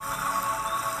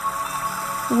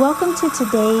Welcome to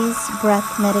today's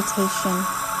breath meditation.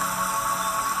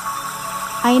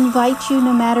 I invite you,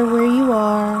 no matter where you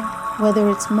are, whether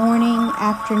it's morning,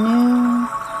 afternoon,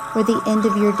 or the end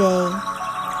of your day,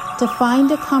 to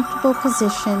find a comfortable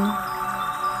position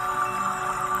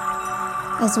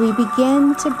as we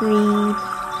begin to breathe,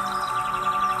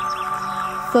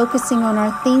 focusing on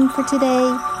our theme for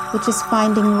today, which is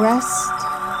finding rest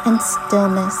and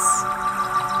stillness.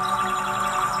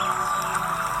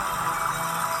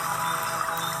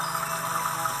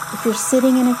 If you're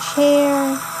sitting in a chair,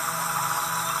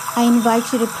 I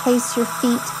invite you to place your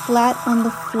feet flat on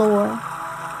the floor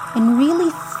and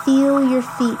really feel your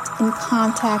feet in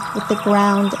contact with the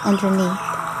ground underneath.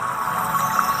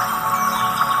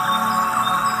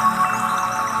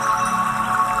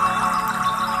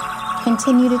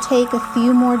 Continue to take a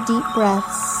few more deep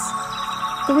breaths,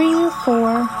 3 or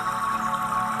 4,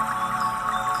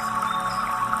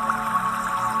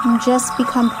 and just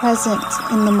become present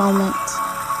in the moment.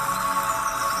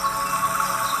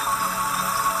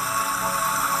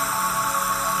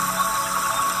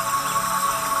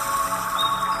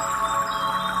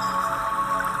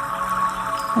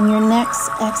 On your next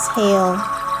exhale,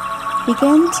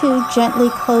 begin to gently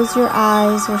close your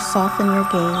eyes or soften your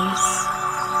gaze,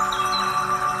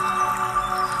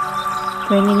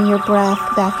 bringing your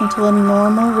breath back into a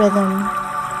normal rhythm.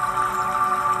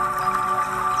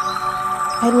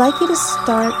 I'd like you to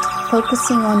start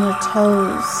focusing on your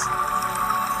toes,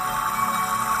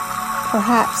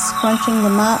 perhaps scrunching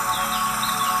them up,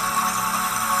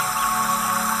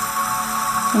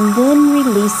 and then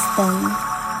release them.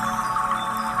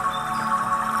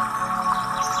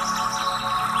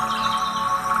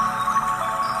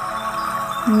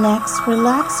 Next,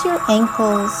 relax your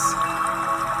ankles,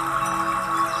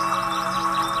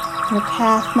 your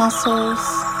calf muscles,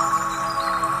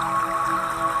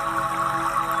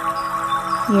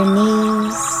 your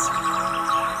knees,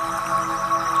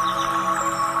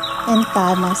 and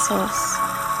thigh muscles.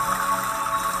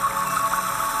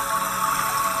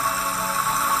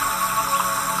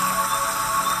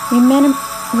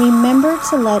 Remember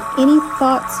to let any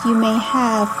thoughts you may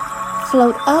have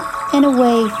float up and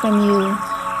away from you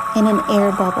in an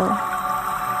air bubble.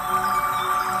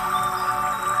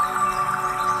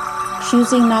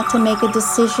 Choosing not to make a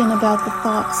decision about the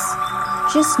thoughts,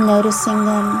 just noticing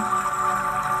them.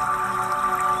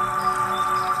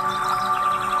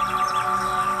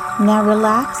 Now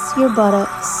relax your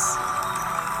buttocks,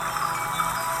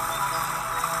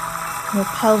 your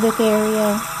pelvic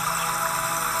area,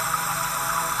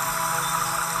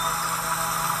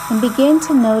 and begin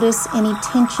to notice any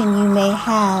tension you may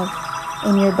have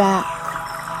in your back.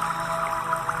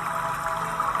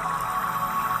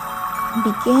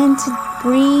 Begin to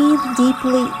breathe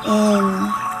deeply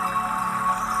in,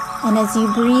 and as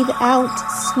you breathe out,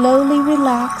 slowly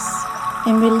relax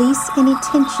and release any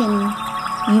tension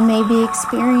you may be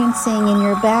experiencing in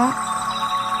your back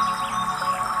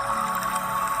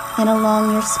and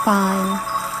along your spine.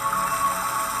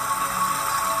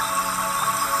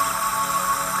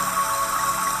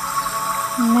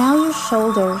 Now your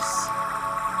shoulders.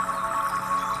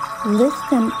 Lift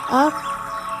them up,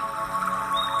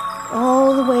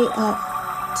 all the way up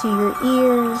to your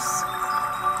ears,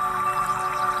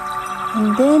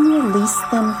 and then release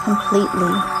them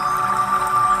completely.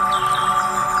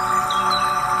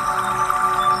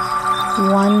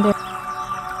 Wonderful.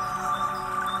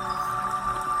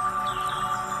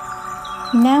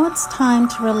 Now it's time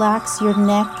to relax your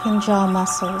neck and jaw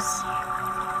muscles.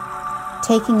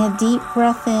 Taking a deep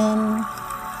breath in,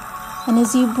 and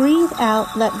as you breathe out,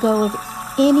 let go of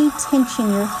any tension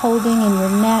you're holding in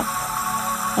your neck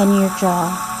and your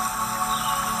jaw.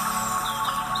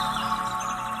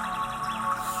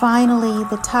 Finally,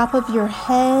 the top of your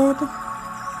head.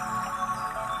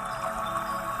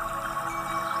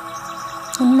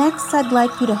 And next, I'd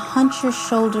like you to hunch your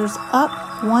shoulders up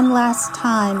one last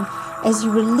time. As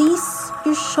you release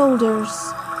your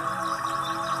shoulders,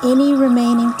 any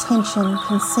remaining tension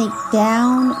can sink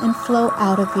down and flow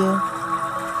out of you.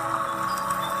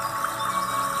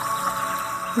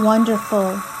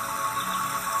 Wonderful.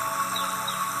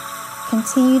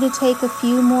 Continue to take a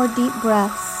few more deep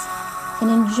breaths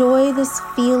and enjoy this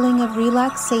feeling of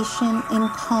relaxation and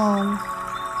calm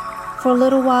for a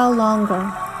little while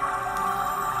longer.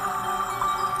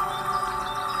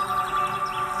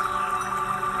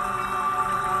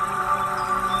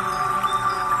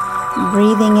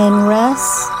 Breathing in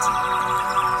rest,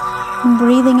 and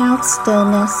breathing out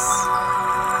stillness.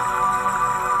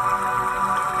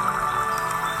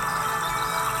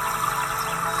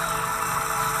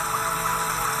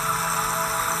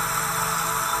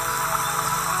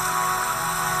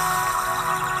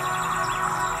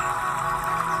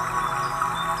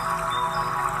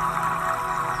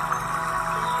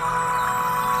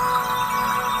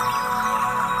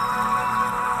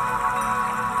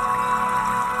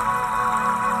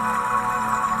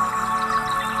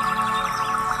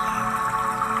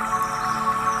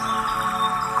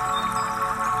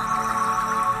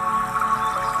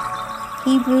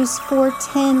 Hebrews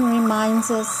 4:10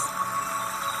 reminds us,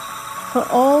 "For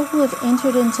all who have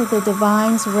entered into the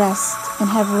divine's rest and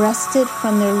have rested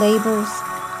from their labors,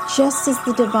 just as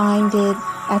the divine did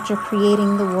after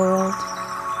creating the world."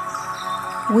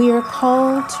 We are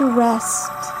called to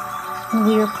rest, and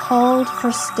we are called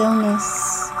for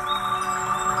stillness.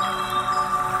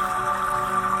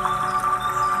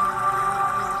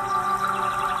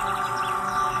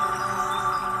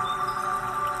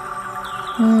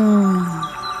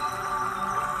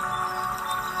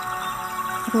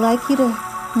 I'd like you to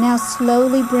now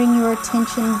slowly bring your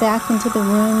attention back into the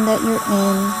room that you're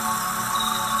in.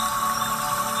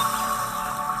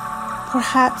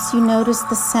 Perhaps you notice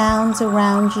the sounds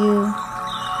around you.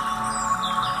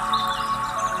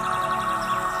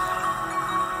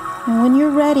 And when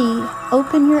you're ready,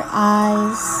 open your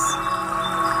eyes.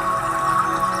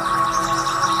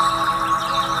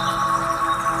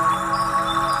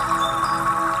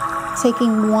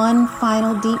 Taking one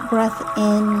final deep breath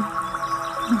in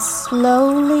and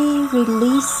slowly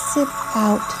release it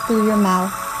out through your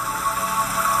mouth.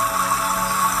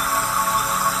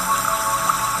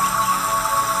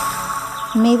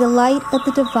 May the light of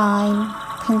the divine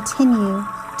continue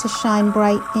to shine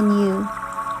bright in you,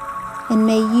 and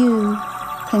may you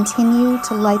continue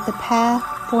to light the path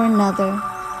for another,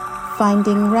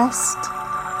 finding rest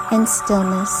and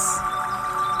stillness.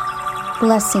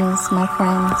 Blessings, my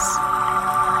friends.